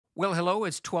Well, hello,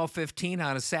 it's 12:15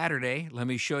 on a Saturday. Let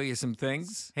me show you some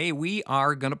things. Hey, we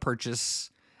are going to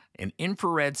purchase an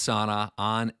infrared sauna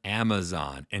on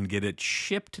Amazon and get it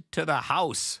shipped to the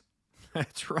house.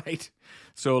 That's right.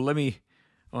 So I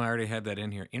already had that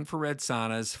in here. Infrared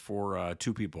saunas for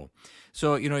 2 people.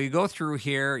 So, you go through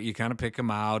here, you kind of pick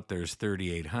them out. There's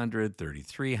 3,800,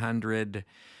 3,300,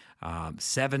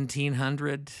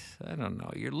 1,700. I don't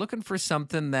know. You're looking for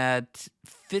something that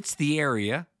fits the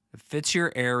area. It fits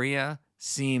your area,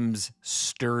 seems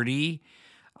sturdy,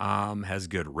 has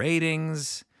good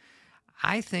ratings.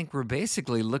 I think we're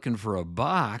basically looking for a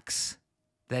box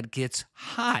that gets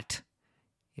hot.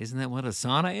 Isn't that what a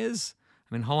sauna is?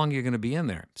 I mean, how long are you going to be in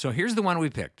there? So here's the one we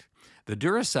picked. The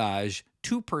Durasage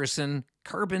 2-person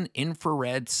carbon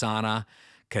infrared sauna,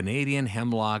 Canadian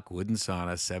hemlock wooden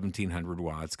sauna, 1,700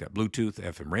 watts. Got Bluetooth,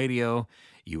 FM radio,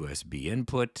 USB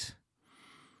input.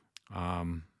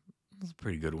 That's a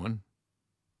pretty good one.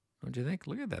 Don't you think?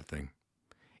 Look at that thing.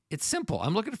 It's simple.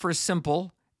 I'm looking for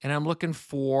simple, and I'm looking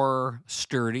for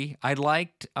sturdy. I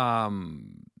liked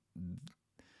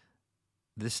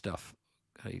this stuff.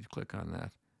 How do you click on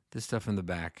that? This stuff in the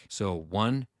back. So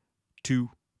 1,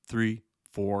 2, 3,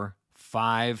 4,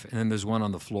 5, and then there's one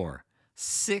on the floor.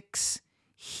 6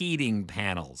 heating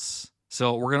panels.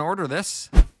 So we're going to order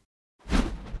this.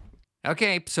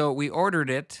 Okay, so we ordered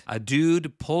it. A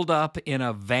dude pulled up in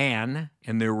a van,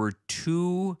 and there were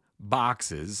 2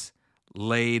 boxes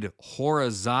laid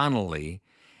horizontally,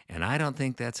 and I don't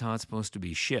think that's how it's supposed to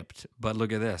be shipped. But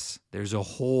look at this. There's a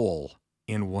hole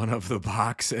in one of the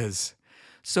boxes.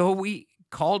 So we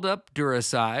called up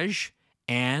Durasage,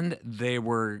 and they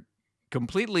were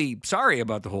completely sorry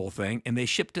about the whole thing, and they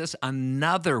shipped us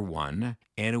another one,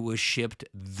 and it was shipped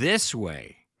this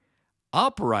way,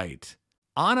 upright,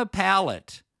 on a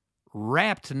pallet,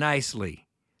 wrapped nicely.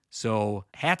 So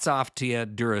hats off to you,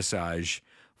 Durasage,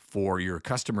 for your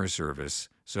customer service.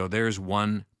 So there's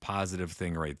one positive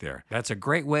thing right there. That's a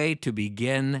great way to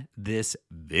begin this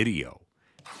video.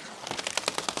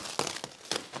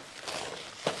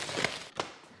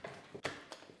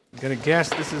 I'm gonna guess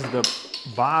this is the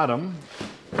bottom.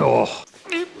 Oh.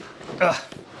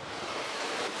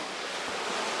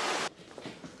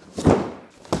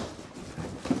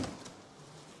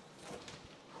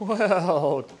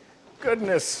 Well,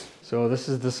 goodness. So this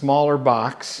is the smaller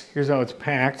box. Here's how it's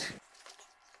packed.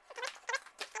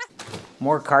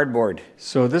 More cardboard.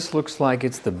 So this looks like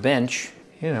it's the bench.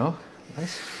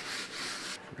 Nice.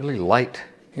 Really light.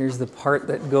 Here's the part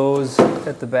that goes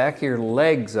at the back of your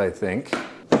legs, I think.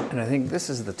 And I think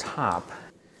this is the top.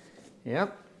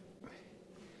 Yep.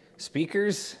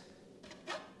 Speakers.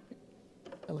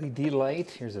 LED light.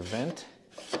 Here's a vent.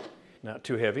 Not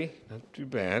too heavy, not too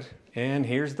bad. And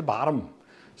here's the bottom.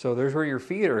 So there's where your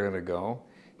feet are gonna go.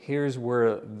 Here's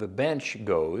where the bench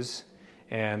goes.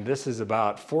 And this is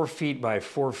about 4 feet by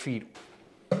 4 feet.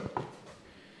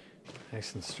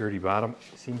 Nice and sturdy bottom.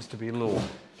 Seems to be little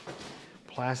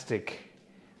plastic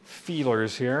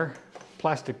feelers here.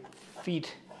 Plastic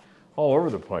feet all over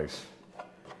the place.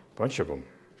 Bunch of them.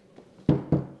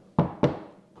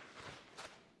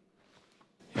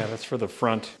 Yeah, that's for the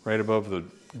front, right above the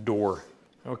door.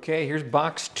 Okay, here's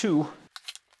box 2.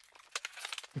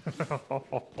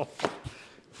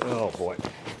 Oh boy.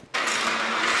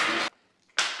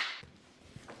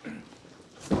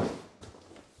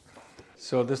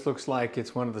 So this looks like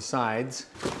it's one of the sides.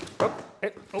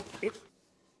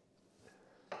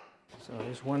 So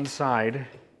there's one side.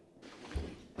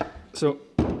 So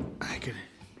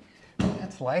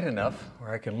that's light enough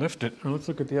where I can lift it. Let's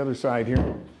look at the other side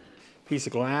here. Piece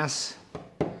of glass.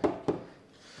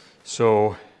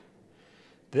 So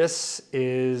this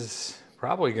is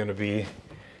probably going to be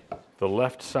the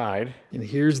left side. And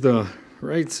here's the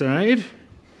right side.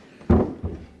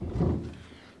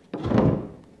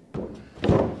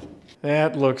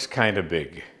 That looks kind of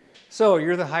big. So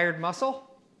you're the hired muscle?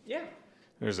 Yeah.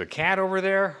 There's a cat over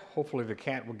there. Hopefully the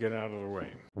cat will get out of the way.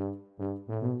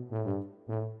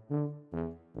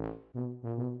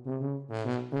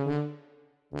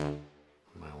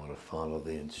 Might want to follow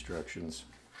the instructions.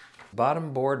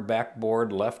 Bottom board, back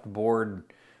board, left board,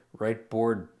 right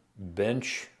board,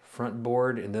 bench, front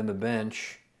board, and then the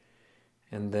bench,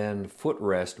 and then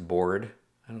footrest board.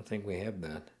 I don't think we have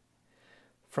that.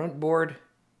 Front board,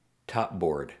 top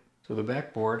board. So the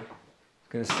back board is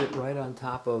going to sit right on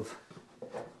top of,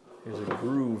 there's a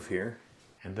groove here,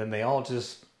 and then they all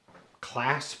just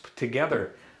clasp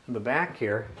together. On the back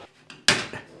here,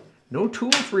 no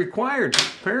tools required,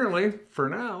 apparently, for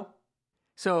now.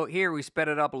 So here we sped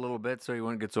it up a little bit so you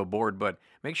wouldn't get so bored, but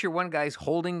make sure one guy's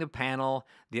holding the panel,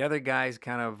 the other guy's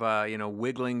kind of,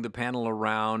 wiggling the panel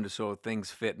around so things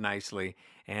fit nicely.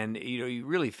 And, you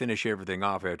really finish everything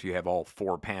off after you have all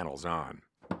 4 panels on.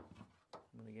 I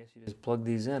guess you just plug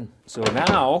these in. So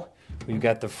now we've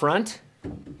got the front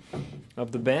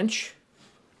of the bench.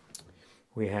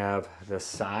 We have the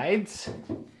sides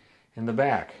and the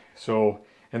back. So,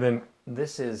 and then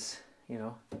this is,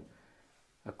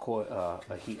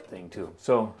 a heat thing too.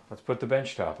 So let's put the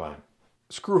bench top on.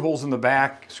 Screw holes in the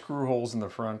back, screw holes in the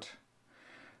front.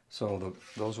 So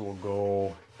those will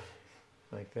go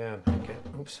like that. Okay,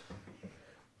 oops.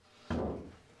 You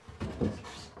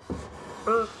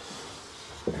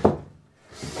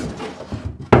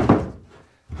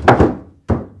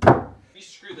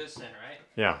screw this in, right?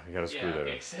 Yeah, you gotta screw that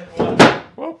in. Except what?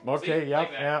 Whoop, okay, See, yep,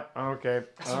 like yep, okay.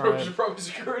 That's All where right. you probably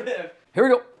screw it in. Here we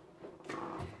go.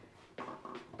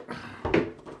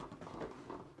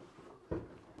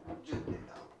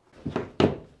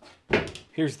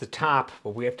 Here's the top,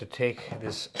 but we have to take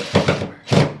this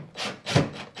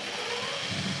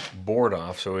board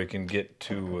off so we can get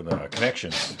to the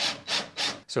connections.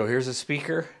 So here's a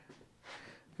speaker.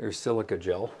 There's silica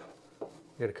gel. You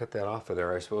gotta cut that off of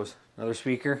there, I suppose. Another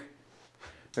speaker.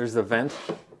 There's the vent.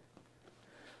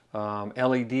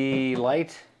 LED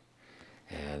light.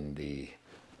 And the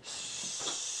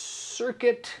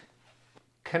circuit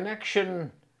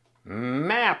connection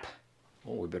map.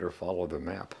 Oh, we better follow the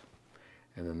map.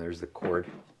 And then there's the cord.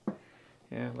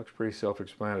 Yeah, it looks pretty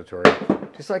self-explanatory.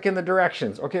 Just like in the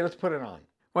directions. Okay, let's put it on.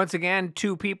 Once again,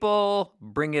 2 people,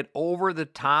 bring it over the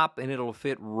top and it'll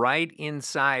fit right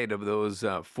inside of those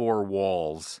 4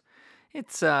 walls.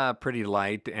 It's pretty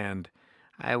light and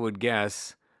I would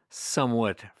guess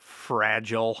somewhat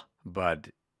fragile, but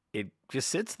it just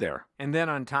sits there. And then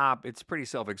on top, it's pretty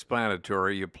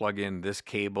self-explanatory. You plug in this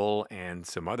cable and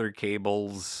some other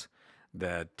cables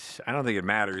that I don't think it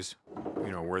matters,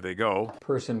 where they go.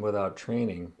 Person without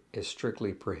training is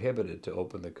strictly prohibited to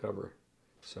open the cover.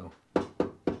 So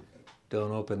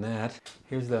don't open that.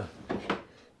 Here's the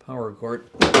power cord.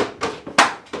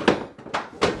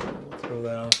 Throw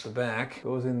that off the back.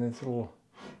 Goes in this little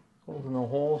holes in the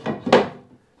hole.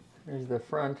 There's the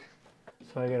front.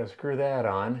 So I gotta screw that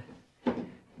on.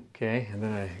 Okay, and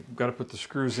then I gotta put the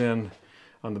screws in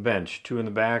on the bench. 2 in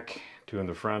the back, 2 in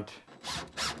the front.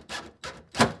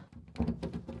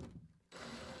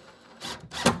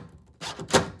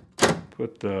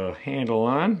 Put the handle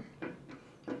on.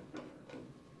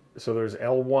 So there's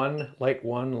L1,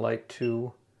 light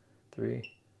 2,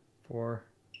 3, 4,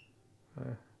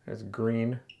 5. That's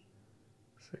green.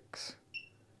 6.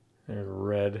 There's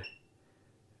red.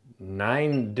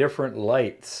 9 different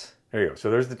lights. There you go.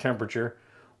 So there's the temperature.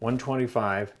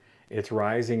 125. It's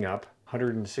rising up.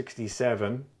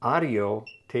 167. Audio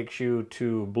takes you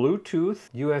to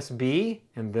Bluetooth, USB,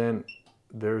 and then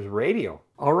there's radio.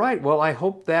 All right, well, I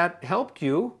hope that helped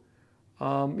you,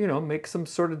 make some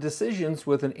sort of decisions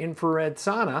with an infrared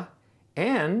sauna,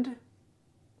 and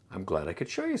I'm glad I could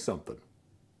show you something.